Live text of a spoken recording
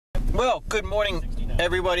Well, good morning,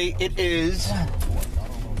 everybody. It is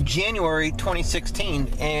January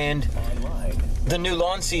 2016, and the new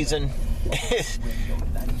lawn season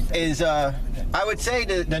is I would say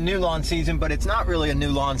the new lawn season, but it's not really a new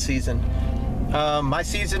lawn season. My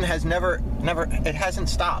season has never, it hasn't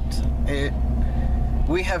stopped.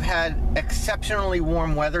 We have had exceptionally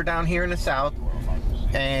warm weather down here in the south,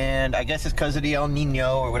 and I guess it's because of the El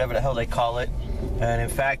Nino or whatever the hell they call it. And in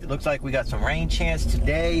fact, it looks like we got some rain chance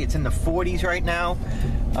today. It's in the 40s right now.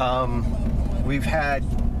 We've had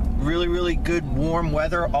really good warm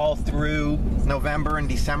weather all through November and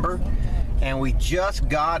December, and we just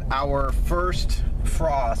got our first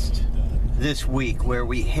frost this week where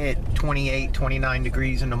we hit 28, 29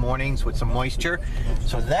 degrees in the mornings with some moisture.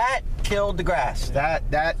 So that killed the grass.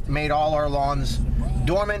 That made all our lawns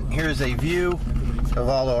dormant. Here's a view of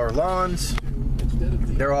all our lawns.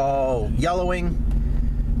 They're all yellowing.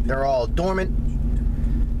 They're all dormant.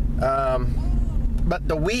 But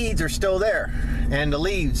the weeds are still there, and the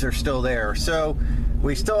leaves are still there. So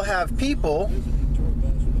we still have people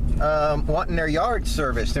wanting their yards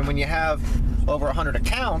serviced. And when you have over 100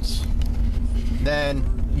 accounts, then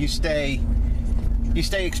you stay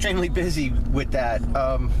extremely busy with that.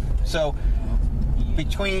 So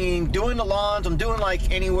between doing the lawns, I'm doing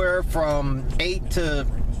like anywhere from 8 to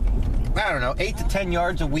 10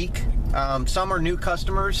 yards a week. Some are new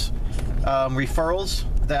customers, referrals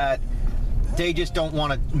that they just don't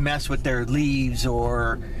want to mess with their leaves,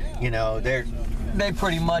 or they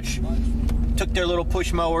pretty much took their little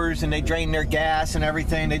push mowers and they drained their gas and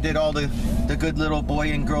everything. They did all the good little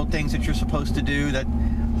boy and girl things that you're supposed to do,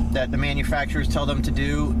 that the manufacturers tell them to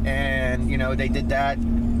do, and they did that,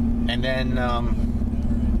 and then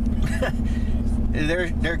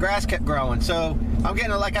their grass kept growing. So I'm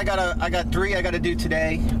getting like I got 3 I got to do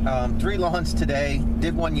today. 3 lawns today.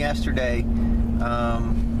 Did one yesterday.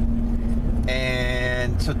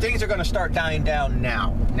 And so things are going to start dying down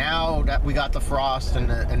now. Now that we got the frost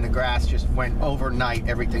and the grass just went overnight,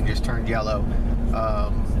 everything just turned yellow.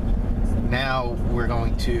 Now we're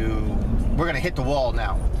going to hit the wall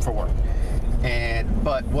now for work.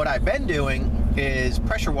 But what I've been doing is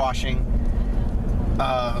pressure washing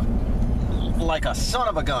like a son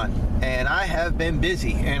of a gun, and I have been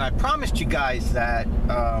busy. And I promised you guys that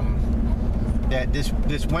that this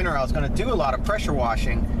winter I was going to do a lot of pressure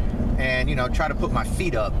washing and try to put my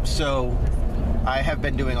feet up. So I have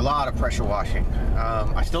been doing a lot of pressure washing.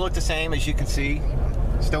 I still look the same, as you can see.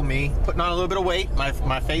 Still me, putting on a little bit of weight.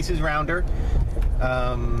 My face is rounder,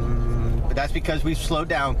 but that's because we've slowed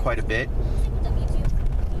down quite a bit.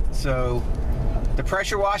 So the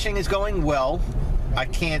pressure washing is going well. I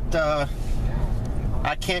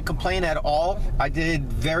can't complain at all. I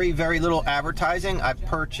did very little advertising. I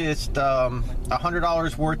purchased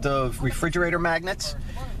 $100 worth of refrigerator magnets,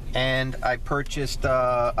 and I purchased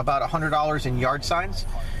about $100 in yard signs,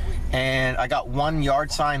 and I got 1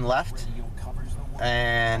 yard sign left,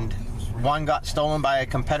 and 1 got stolen by a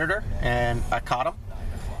competitor and I caught him,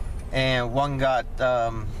 and 1 got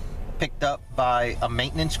picked up by a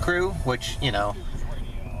maintenance crew, which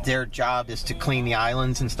their job is to clean the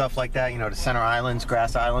islands and stuff like that, the center islands,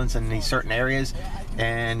 grass islands in these certain areas.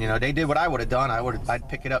 And they did what I would have done. I'd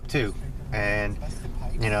pick it up too. And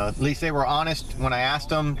at least they were honest. When I asked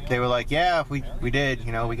them, they were like, yeah, we did,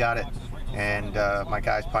 we got it. And my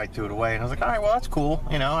guys probably threw it away, and I was like, all right, well, that's cool,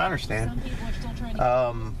 I understand.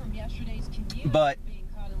 But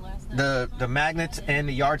the magnets and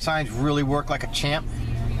the yard signs really work like a champ.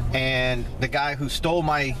 And the guy who stole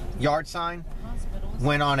my yard sign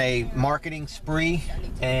went on a marketing spree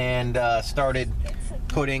and started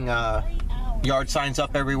putting yard signs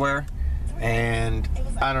up everywhere. And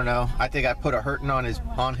I don't know, I think I put a hurting on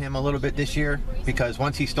him a little bit this year, because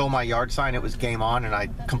once he stole my yard sign, it was game on, and I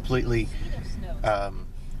completely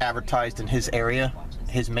advertised in his area,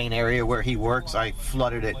 his main area where he works. I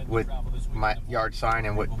flooded it with my yard sign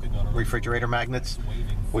and with refrigerator magnets,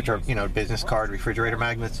 which are business card refrigerator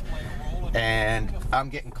magnets. And I'm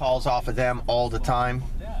getting calls off of them all the time.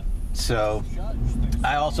 So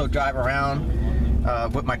I also drive around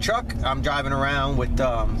with my truck. I'm driving around with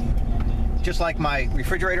just like my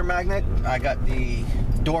refrigerator magnet, I got the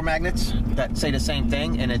door magnets that say the same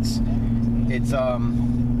thing, and it's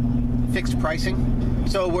fixed pricing.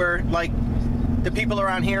 So we're like, the people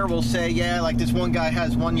around here will say, yeah, like this one guy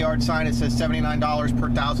has 1 yard sign that says $79 per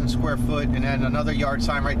 1,000 square foot, and then another yard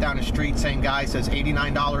sign right down the street, same guy, says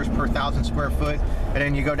 $89 per 1,000 square foot, and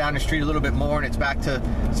then you go down the street a little bit more and it's back to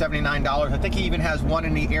 $79. I think he even has 1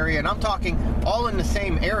 in the area, and I'm talking all in the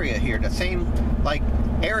same area here, the same like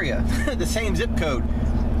area, the same zip code.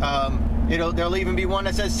 There'll even be one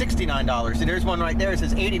that says $69. And there's one right there that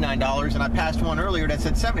says $89, and I passed one earlier that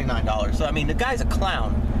said $79. So I mean, the guy's a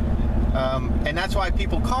clown, and that's why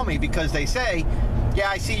people call me, because they say, "Yeah,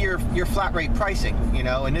 I see your flat rate pricing, you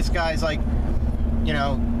know," and this guy's like, you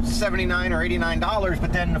know, $79 or $89,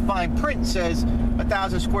 but then the fine print says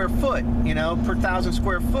 1,000 square foot, you know, per 1,000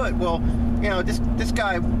 square foot. Well, you know, this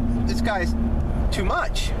guy's too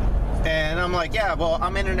much. And I'm like, yeah, well,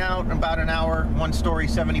 I'm in and out in about an hour. One story,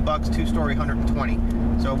 $70. Two story, $120.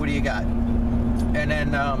 So what do you got? And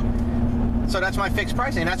then, so that's my fixed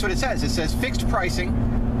pricing. And that's what it says. It says fixed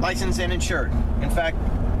pricing, licensed and insured. In fact,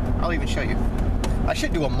 I'll even show you. I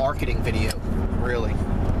should do a marketing video, really.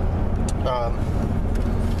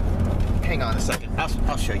 Hang on a second.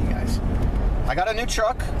 I'll show you guys. I got a new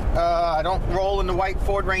truck. I don't roll in the white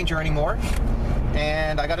Ford Ranger anymore.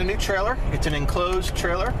 And I got a new trailer. It's an enclosed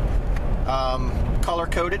trailer.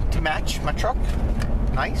 Color-coded to match my truck.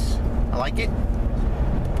 Nice. I like it.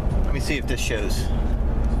 Let me see if this shows.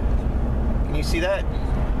 Can you see that?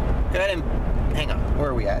 Go ahead and hang on.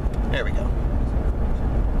 Where are we at? There we go.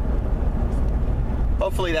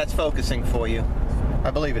 Hopefully that's focusing for you.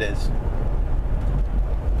 I believe it is.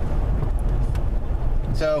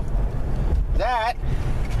 So that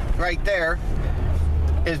right there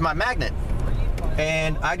is my magnet.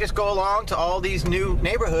 And I just go along to all these new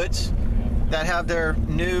neighborhoods that have their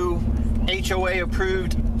new HOA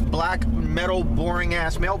approved black metal boring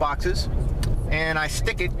ass mailboxes, and I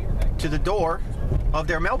stick it to the door of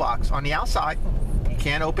their mailbox on the outside. You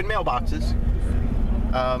can't open mailboxes,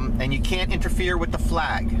 and you can't interfere with the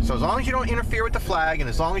flag. So as long as you don't interfere with the flag, and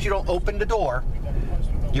as long as you don't open the door,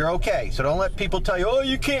 you're okay. So don't let people tell you, oh,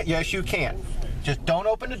 you can't. Yes, you can. Just don't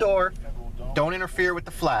open the door, don't interfere with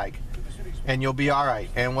the flag, and you'll be all right.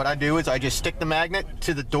 And what I do is I just stick the magnet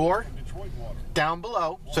to the door down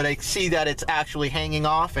below, so they see that it's actually hanging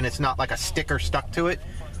off and it's not like a sticker stuck to it,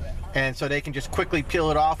 and so they can just quickly peel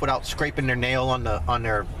it off without scraping their nail on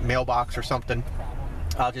their mailbox or something.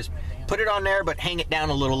 I'll just put it on there, but hang it down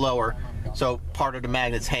a little lower, so part of the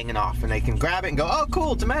magnet's hanging off, and they can grab it and go, oh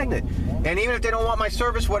cool, it's a magnet. And even if they don't want my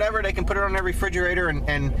service, whatever, they can put it on their refrigerator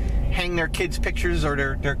and hang their kids' pictures or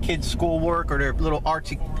their kids' schoolwork or their little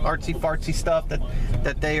artsy fartsy stuff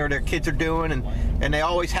that they or their kids are doing, and they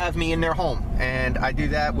always have me in their home. And I do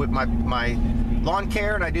that with my lawn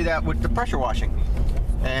care, and I do that with the pressure washing.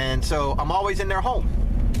 And so I'm always in their home.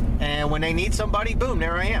 And when they need somebody, boom,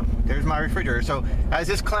 there I am. There's my refrigerator. So as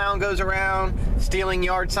this clown goes around stealing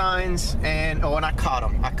yard signs, and I caught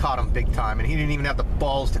him big time, and he didn't even have the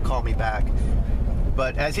balls to call me back.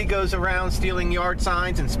 But as he goes around stealing yard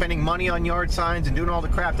signs and spending money on yard signs and doing all the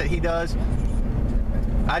crap that he does,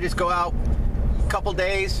 I just go out a couple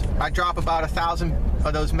days, I drop about 1,000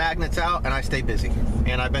 of those magnets out, and I stay busy.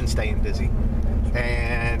 And I've been staying busy.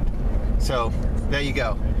 And so there you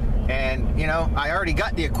go. And, you know, I already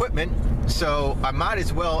got the equipment, so I might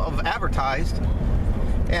as well have advertised.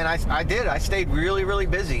 And I did. I stayed really, really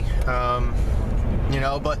busy. You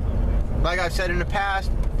know, but like I've said in the past,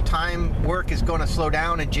 work is going to slow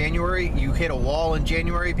down in January. You hit a wall in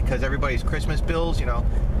January because everybody's Christmas bills, you know.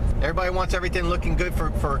 Everybody wants everything looking good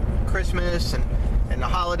for Christmas and the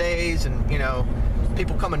holidays, and, you know,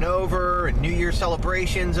 people coming over and New Year's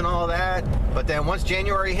celebrations and all that. But then once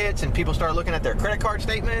January hits and people start looking at their credit card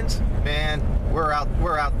statements, man, we're out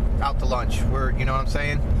to lunch. You know what I'm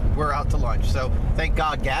saying? We're out to lunch. So thank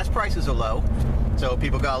God gas prices are low, so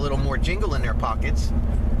people got a little more jingle in their pockets.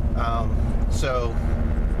 So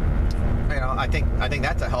you know, I think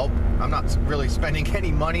that's a help. I'm not really spending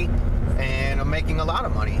any money, and I'm making a lot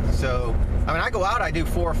of money. So I mean, I go out, I do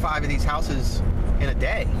 4 or 5 of these houses in a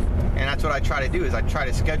day, and that's what I try to do. Is I try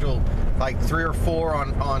to schedule like 3 or 4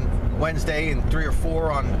 on Wednesday and 3 or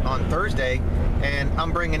 4 on Thursday, and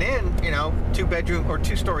I'm bringing in, you know, 2-bedroom or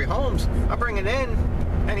 2-story homes. I'm bringing in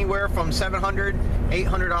anywhere from $700,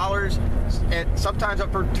 $800, and sometimes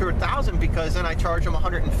up to $1,000, because then I charge them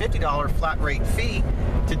 $150 flat rate fee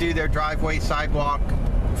to do their driveway, sidewalk,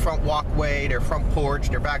 front walkway, their front porch,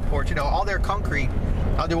 their back porch, you know, all their concrete.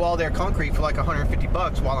 I'll do all their concrete for like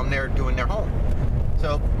 $150 while I'm there doing their home.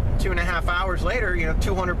 So 2.5 hours later, you know,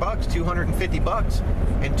 $200,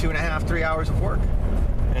 $250 in 2.5, 3 hours of work.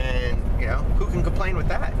 And, you know, who can complain with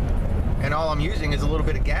that? And all I'm using is a little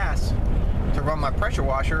bit of gas to run my pressure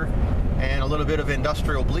washer and a little bit of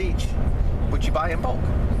industrial bleach, which you buy in bulk.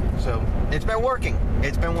 So it's been working.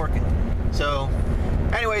 It's been working. So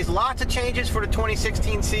anyways, lots of changes for the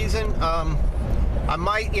 2016 season. I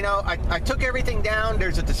might, you know, I took everything down.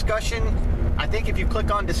 There's a discussion. I think if you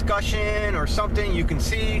click on discussion or something, you can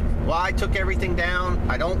see why I took everything down.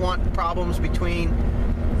 I don't want problems between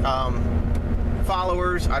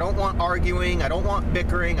followers. I don't want arguing. I don't want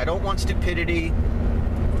bickering. I don't want stupidity.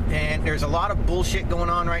 And there's a lot of bullshit going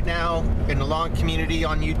on right now in the lawn community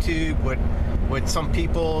on YouTube with some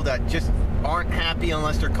people that just aren't happy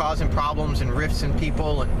unless they're causing problems and rifts in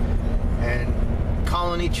people and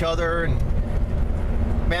calling each other. And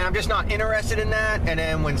man, I'm just not interested in that. And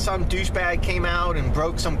then when some douchebag came out and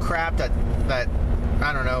broke some crap that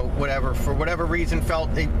I don't know, whatever, for whatever reason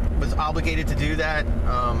felt they was obligated to do that,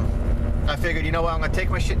 I figured, you know what, I'm going to take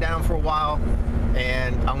my shit down for a while,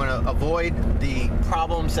 and I'm going to avoid the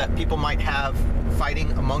problems that people might have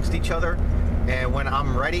fighting amongst each other. And when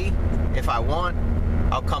I'm ready, if I want,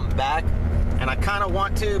 I'll come back. And I kind of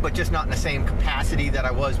want to, but just not in the same capacity that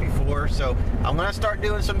I was before. So I'm going to start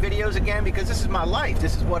doing some videos again, because this is my life.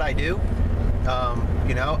 This is what I do.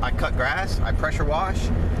 You know, I cut grass, I pressure wash,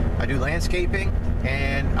 I do landscaping,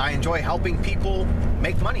 and I enjoy helping people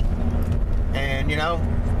make money. And, you know,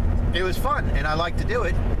 it was fun, and I like to do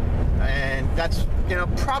it. And that's, you know,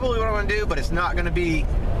 probably what I'm going to do, but it's not going to be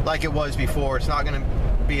like it was before. It's not going to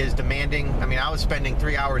be as demanding. I mean, I was spending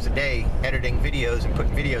 3 hours a day editing videos and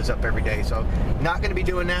putting videos up every day. So not going to be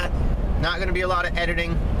doing that. Not going to be a lot of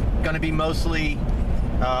editing. Going to be mostly,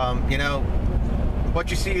 you know, what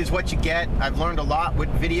you see is what you get. I've learned a lot with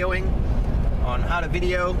videoing on how to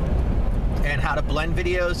video and how to blend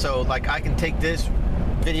videos. So like, I can take this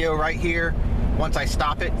video right here. Once I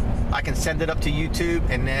stop it, I can send it up to YouTube,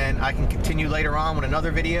 and then I can continue later on with another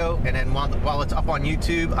video. And then while it's up on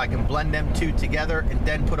YouTube, I can blend them two together and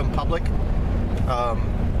then put them public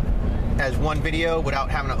as one video without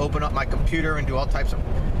having to open up my computer and do all types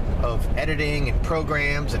of editing and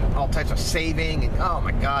programs and all types of saving. And oh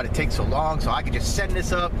my God, it takes so long. So I could just send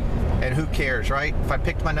this up, and who cares, right? If I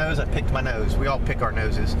picked my nose, I picked my nose. We all pick our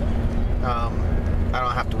noses. I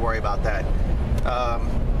don't have to worry about that.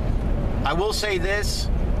 I will say this.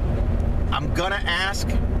 I'm gonna ask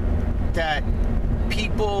that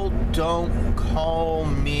people don't call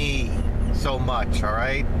me so much, all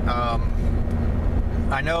right?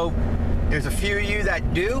 I know there's a few of you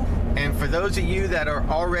that do, and for those of you that are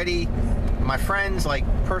already my friends, like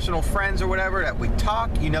personal friends or whatever, that we talk,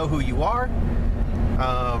 you know who you are.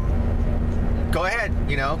 Go ahead,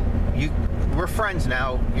 you know, we're friends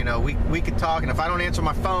now, you know, we could talk, and if I don't answer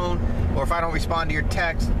my phone or if I don't respond to your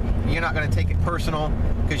text, you're not going to take it personal,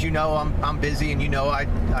 because you know I'm busy, and you know I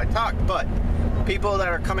talk. But people that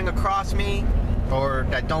are coming across me or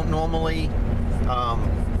that don't normally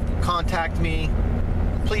contact me,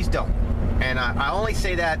 please don't. And I only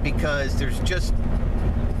say that because there's just,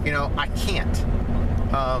 you know, I can't.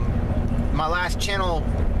 My last channel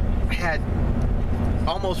had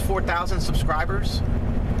almost 4,000 subscribers,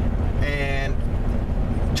 and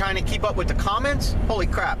trying to keep up with the comments, holy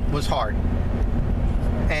crap, was hard.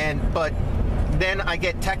 But then I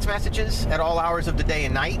get text messages at all hours of the day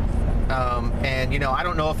and night, and you know, I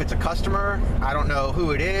don't know if it's a customer, I don't know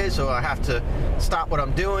who it is, so I have to stop what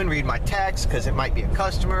I'm doing, read my text, because it might be a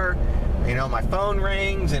customer. You know, my phone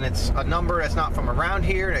rings and it's a number that's not from around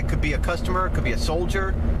here. It could be a customer, it could be a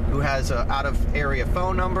soldier who has an out of area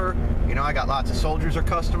phone number. You know, I got lots of soldiers or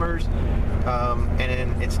customers,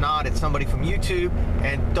 and it's somebody from YouTube.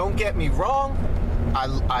 And don't get me wrong,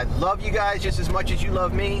 I love you guys just as much as you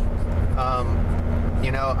love me,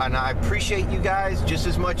 you know, and I appreciate you guys just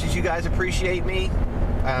as much as you guys appreciate me.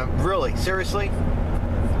 Really, seriously,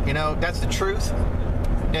 you know, that's the truth.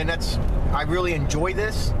 And I really enjoy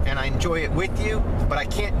this, and I enjoy it with you, but I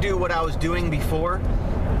can't do what I was doing before,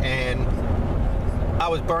 and I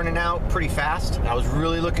was burning out pretty fast. I was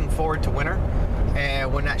really looking forward to winter,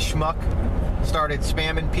 and when that schmuck started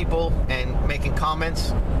spamming people and making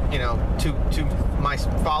comments, you know, to my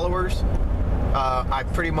followers, I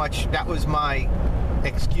pretty much, that was my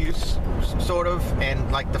excuse, sort of, and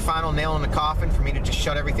like the final nail in the coffin for me to just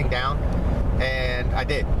shut everything down. And I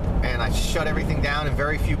did, and I shut everything down, and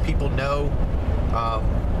very few people know,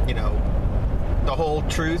 you know, the whole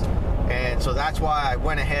truth. And so that's why I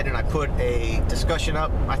went ahead and I put a discussion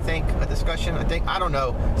up, I don't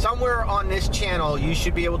know, somewhere on this channel you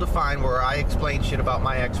should be able to find where I explain shit about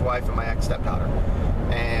my ex-wife and my ex-stepdaughter.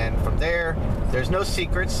 And from there's no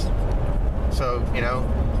secrets. So, you know,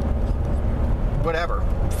 whatever.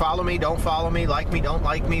 Follow me, don't follow me, like me, don't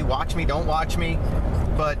like me, watch me, don't watch me.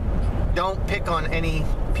 But don't pick on any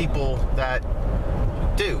people that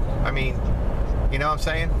do. I mean, you know what I'm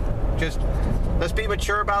saying? Just let's be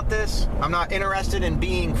mature about this. I'm not interested in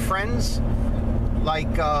being friends, like,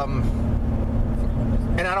 and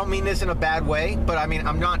I don't mean this in a bad way, but I mean,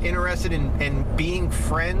 I'm not interested in being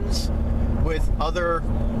friends with other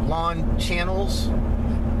lawn channels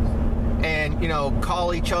and, you know,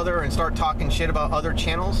 call each other and start talking shit about other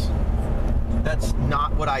channels. That's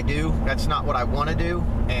not what I do. That's not what I want to do.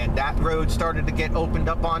 And that road started to get opened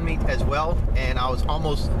up on me as well. And I was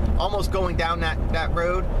almost going down that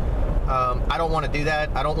road. I don't want to do that.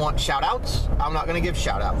 I don't want shout outs. I'm not going to give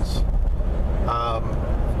shout outs.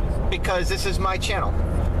 Because this is my channel.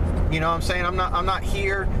 You know what I'm saying? I'm not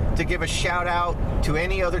here to give a shout out to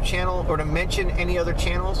any other channel or to mention any other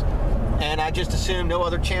channels. And I just assume no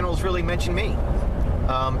other channels really mention me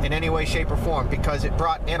in any way, shape, or form, because it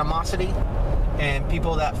brought animosity. And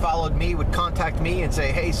people that followed me would contact me and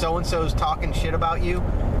say, hey, so-and-so's talking shit about you.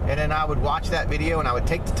 And then I would watch that video, and I would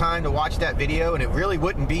take the time to watch that video, and it really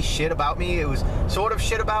wouldn't be shit about me. It was sort of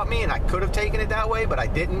shit about me, and I could have taken it that way, but I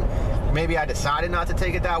didn't. Maybe I decided not to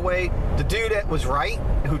take it that way. The dude that was right,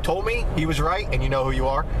 who told me he was right, and you know who you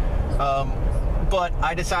are, but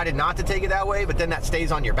I decided not to take it that way. But then that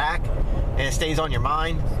stays on your back, and it stays on your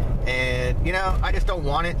mind, and, you know, I just don't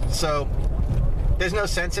want it. So there's no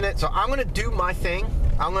sense in it. So I'm going to do my thing.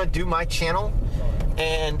 I'm going to do my channel.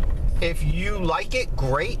 And if you like it,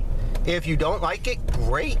 great. If you don't like it,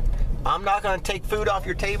 great. I'm not going to take food off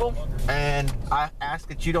your table. And I ask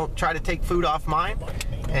that you don't try to take food off mine.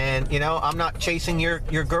 And, you know, I'm not chasing your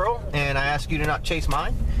girl. And I ask you to not chase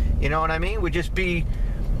mine. You know what I mean? We just be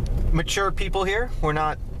mature people here. We're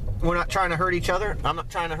not trying to hurt each other. I'm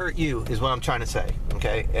not trying to hurt you, is what I'm trying to say.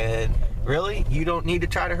 Okay? And really, you don't need to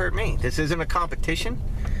try to hurt me. This isn't a competition,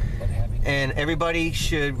 and everybody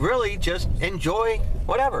should really just enjoy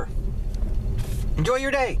whatever. Enjoy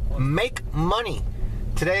your day. Make money.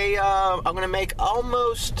 Today, I'm gonna make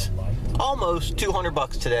almost 200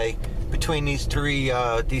 bucks today between these three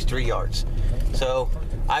yards. So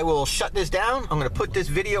I will shut this down. I'm gonna put this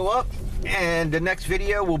video up, and the next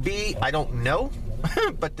video will be, I don't know,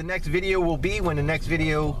 but the next video will be when the next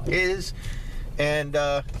video is, and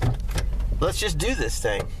let's just do this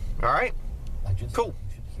thing. All right? Cool.